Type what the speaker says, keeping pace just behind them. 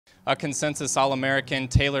A consensus All-American,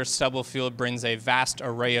 Taylor Stubblefield brings a vast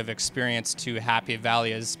array of experience to Happy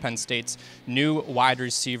Valley as Penn State's new wide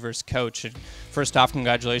receivers coach. First off,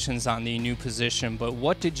 congratulations on the new position, but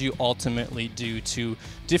what did you ultimately do to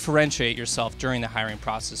differentiate yourself during the hiring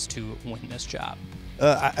process to win this job?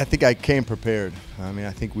 I think I came prepared.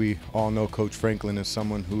 I think we all know Coach Franklin is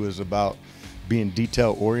someone who is about being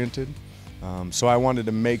detail-oriented. So I wanted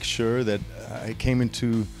to make sure that I came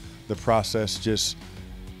into the process just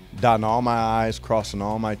dotting all my I's, crossing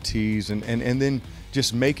all my T's, and then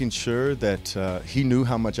just making sure that he knew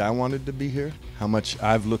how much I wanted to be here, how much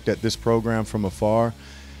I've looked at this program from afar,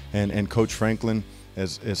 and Coach Franklin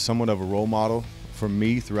as somewhat of a role model for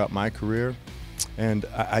me throughout my career. And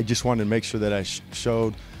I just wanted to make sure that I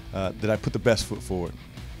showed that I put the best foot forward.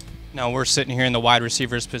 Now we're sitting here in the wide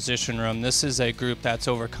receivers position room. This is a group that's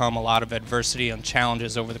overcome a lot of adversity and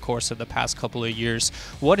challenges over the course of the past couple of years.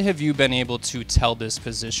 What have you been able to tell this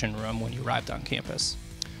position room when you arrived on campus?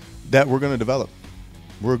 That we're going to develop.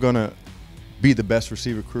 We're going to be the best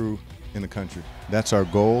receiver crew in the country. That's our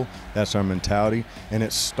goal. That's our mentality. And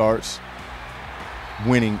it starts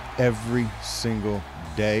winning every single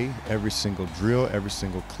day, every single drill, every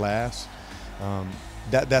single class.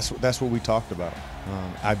 That's what we talked about.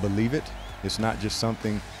 I believe it. It's not just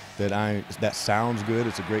something that sounds good.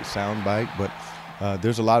 It's a great sound bite, but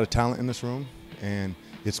there's a lot of talent in this room, and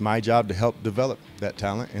it's my job to help develop that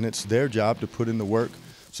talent, and it's their job to put in the work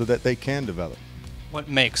so that they can develop. What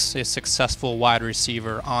makes a successful wide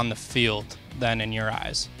receiver on the field then in your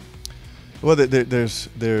eyes? Well,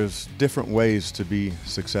 there's different ways to be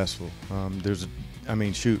successful.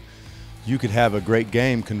 You could have a great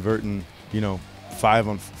game converting, 5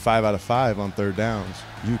 out of 5 on third downs.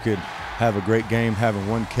 You could have a great game having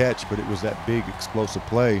one catch, but it was that big explosive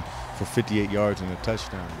play for 58 yards and a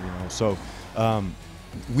touchdown. So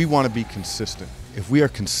we want to be consistent. If we are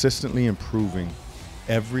consistently improving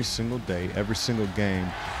every single day, every single game,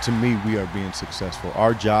 to me, we are being successful.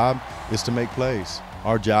 Our job is to make plays.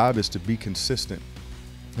 Our job is to be consistent.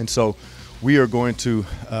 And so we are going to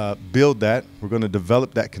build that. We're going to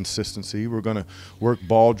develop that consistency. We're going to work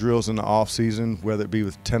ball drills in the off season, whether it be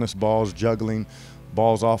with tennis balls, juggling,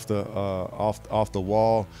 balls off the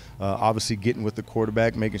wall, obviously getting with the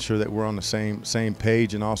quarterback, making sure that we're on the same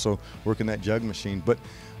page, and also working that jug machine. But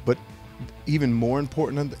even more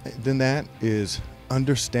important than that is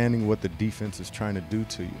understanding what the defense is trying to do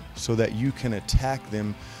to you so that you can attack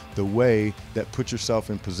them the way that puts yourself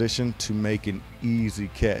in position to make an easy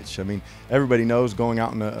catch. Everybody knows going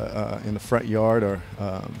out in the front yard or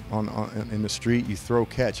in the street, you throw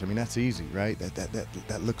catch. That's easy, right?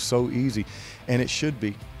 That looks so easy, and it should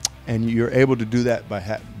be. And you're able to do that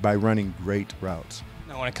by running great routes.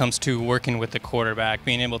 Now, when it comes to working with the quarterback,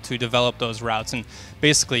 being able to develop those routes and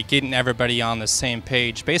basically getting everybody on the same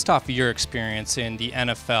page, based off of your experience in the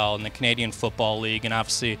NFL and the Canadian Football League and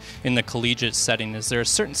obviously in the collegiate setting, is there a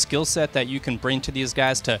certain skill set that you can bring to these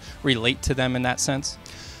guys to relate to them in that sense?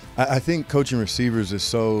 I think coaching receivers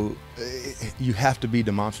is you have to be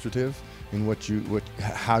demonstrative in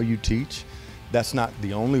how you teach. That's not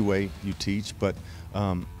the only way you teach, but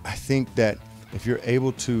I think that if you're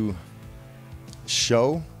able to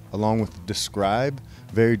show along with describe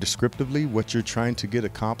very descriptively what you're trying to get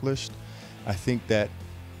accomplished, I think that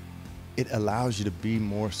it allows you to be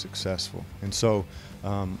more successful. And so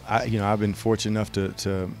I've been fortunate enough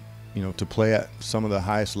to play at some of the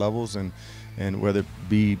highest levels, and whether it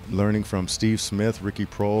be learning from Steve Smith, Ricky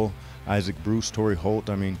Prohl, Isaac Bruce, Torrey Holt.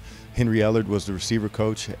 Henry Ellard was the receiver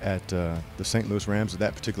coach at the St. Louis Rams at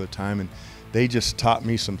that particular time, and they just taught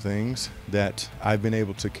me some things that I've been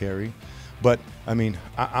able to carry. But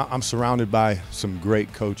I'm surrounded by some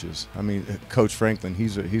great coaches. Coach Franklin,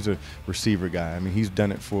 he's a receiver guy. He's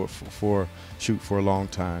done it for a long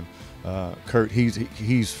time. Kurt, he's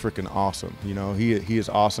freaking awesome. He is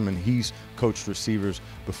awesome, and he's coached receivers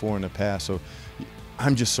before in the past. So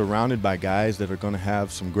I'm just surrounded by guys that are going to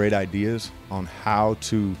have some great ideas on how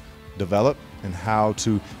to develop and how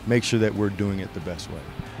to make sure that we're doing it the best way.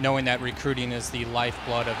 Knowing that recruiting is the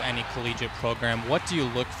lifeblood of any collegiate program, what do you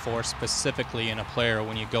look for specifically in a player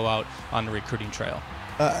when you go out on the recruiting trail?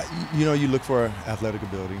 You look for athletic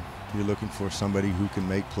ability. You're looking for somebody who can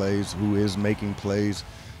make plays, who is making plays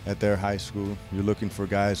at their high school. You're looking for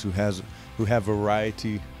guys who have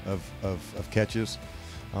variety of catches.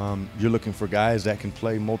 You're looking for guys that can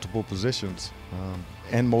play multiple positions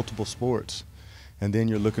and multiple sports. And then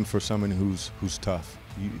you're looking for someone who's tough.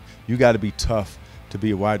 You got to be tough to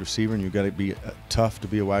be a wide receiver, and you got to be tough to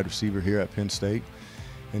be a wide receiver here at Penn State.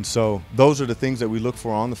 And so those are the things that we look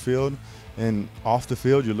for on the field. And off the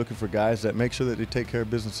field, you're looking for guys that make sure that they take care of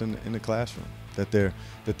business in the classroom. that they're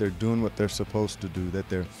doing what they're supposed to do, that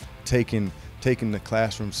they're taking the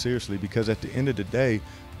classroom seriously, because at the end of the day,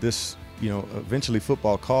 this, eventually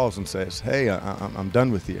football calls and says, hey, I'm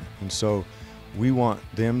done with you. And so we want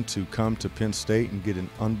them to come to Penn State and get an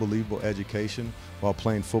unbelievable education while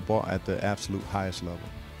playing football at the absolute highest level.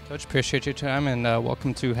 Coach, appreciate your time, and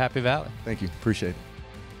welcome to Happy Valley. Thank you. Appreciate it.